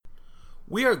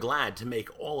We are glad to make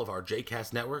all of our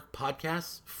JCast Network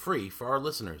podcasts free for our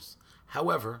listeners.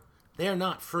 However, they are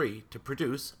not free to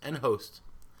produce and host.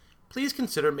 Please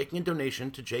consider making a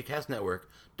donation to JCast Network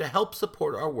to help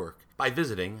support our work by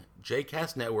visiting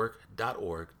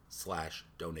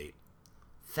jcastnetwork.org/donate.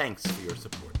 Thanks for your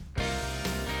support.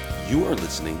 You are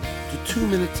listening to 2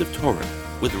 Minutes of Torah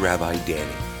with Rabbi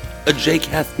Danny, a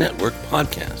JCast Network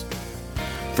podcast.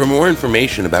 For more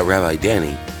information about Rabbi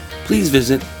Danny, please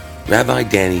visit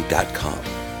rabbidanny.com.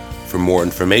 For more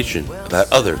information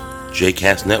about other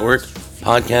JCast Network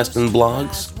podcasts and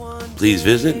blogs, please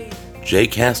visit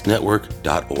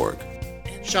jcastnetwork.org.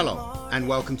 Shalom, and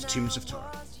welcome to 2 Minutes of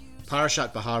Torah.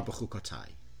 Parashat Bahar B'chukotai.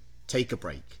 Take a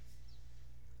break.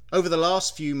 Over the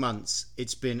last few months,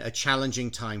 it's been a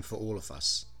challenging time for all of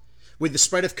us. With the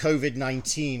spread of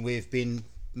COVID-19, we've been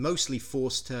mostly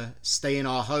forced to stay in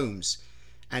our homes,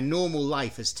 and normal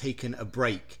life has taken a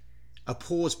break. A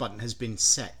pause button has been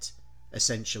set,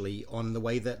 essentially, on the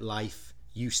way that life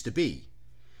used to be.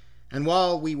 And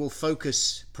while we will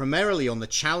focus primarily on the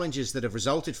challenges that have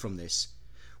resulted from this,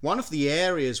 one of the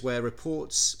areas where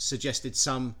reports suggested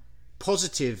some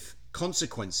positive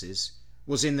consequences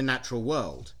was in the natural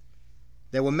world.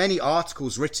 There were many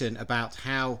articles written about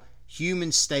how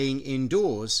humans staying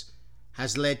indoors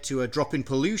has led to a drop in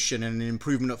pollution and an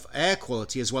improvement of air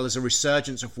quality, as well as a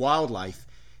resurgence of wildlife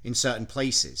in certain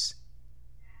places.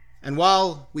 And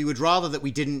while we would rather that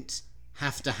we didn't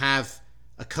have to have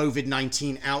a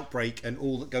COVID-19 outbreak and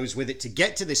all that goes with it to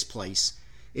get to this place,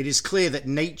 it is clear that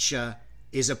nature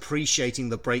is appreciating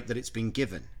the break that it's been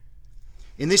given.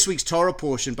 In this week's Torah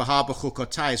portion, Bahar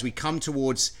B'chukotai, as we come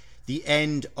towards the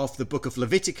end of the book of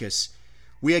Leviticus,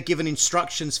 we are given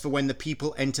instructions for when the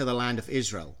people enter the land of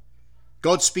Israel.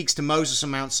 God speaks to Moses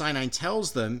on Mount Sinai and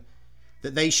tells them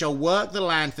that they shall work the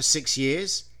land for 6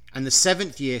 years, and the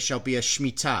 7th year shall be a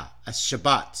Shemitah, a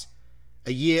Shabbat,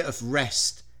 a year of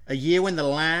rest, a year when the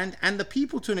land and the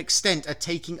people to an extent are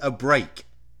taking a break.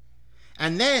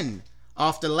 And then,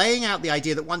 after laying out the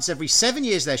idea that once every 7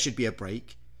 years there should be a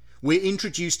break, we're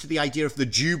introduced to the idea of the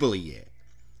Jubilee year.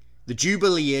 The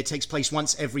Jubilee year takes place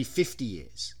once every 50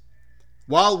 years.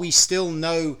 While we still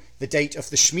know the date of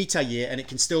the Shemitah year and it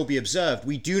can still be observed,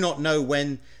 we do not know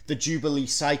when the Jubilee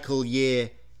cycle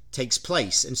year takes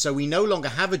place, and so we no longer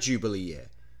have a Jubilee year.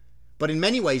 But in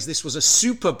many ways, this was a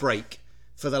super break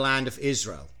for the land of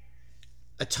Israel.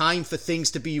 A time for things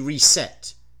to be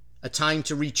reset, a time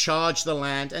to recharge the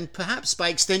land and perhaps by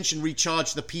extension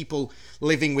recharge the people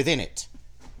living within it.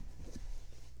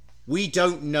 We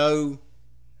don't know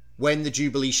when the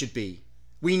Jubilee should be.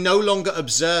 We no longer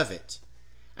observe it.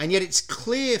 And yet it's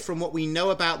clear from what we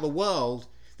know about the world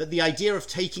that the idea of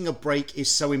taking a break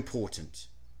is so important.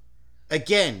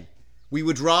 Again, we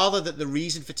would rather that the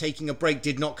reason for taking a break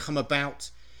did not come about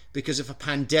because of a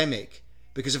pandemic,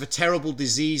 because of a terrible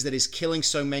disease that is killing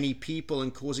so many people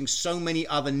and causing so many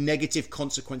other negative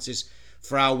consequences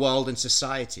for our world and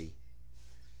society.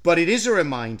 But it is a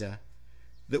reminder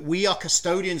that we are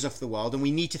custodians of the world and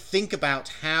we need to think about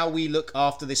how we look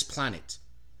after this planet.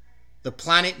 The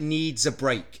planet needs a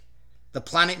break. The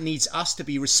planet needs us to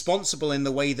be responsible in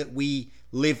the way that we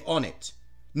live on it.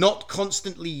 Not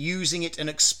constantly using it and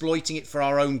exploiting it for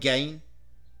our own gain,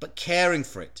 but caring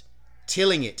for it,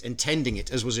 tilling it and tending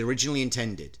it as was originally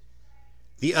intended.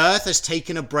 The earth has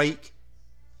taken a break,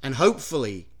 and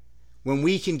hopefully, when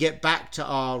we can get back to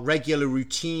our regular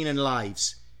routine and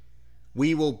lives,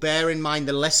 we will bear in mind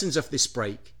the lessons of this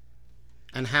break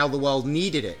and how the world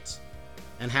needed it,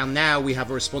 and how now we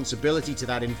have a responsibility to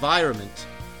that environment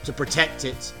to protect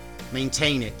it,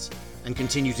 maintain it, and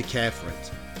continue to care for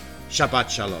it. Shabbat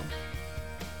Shalom.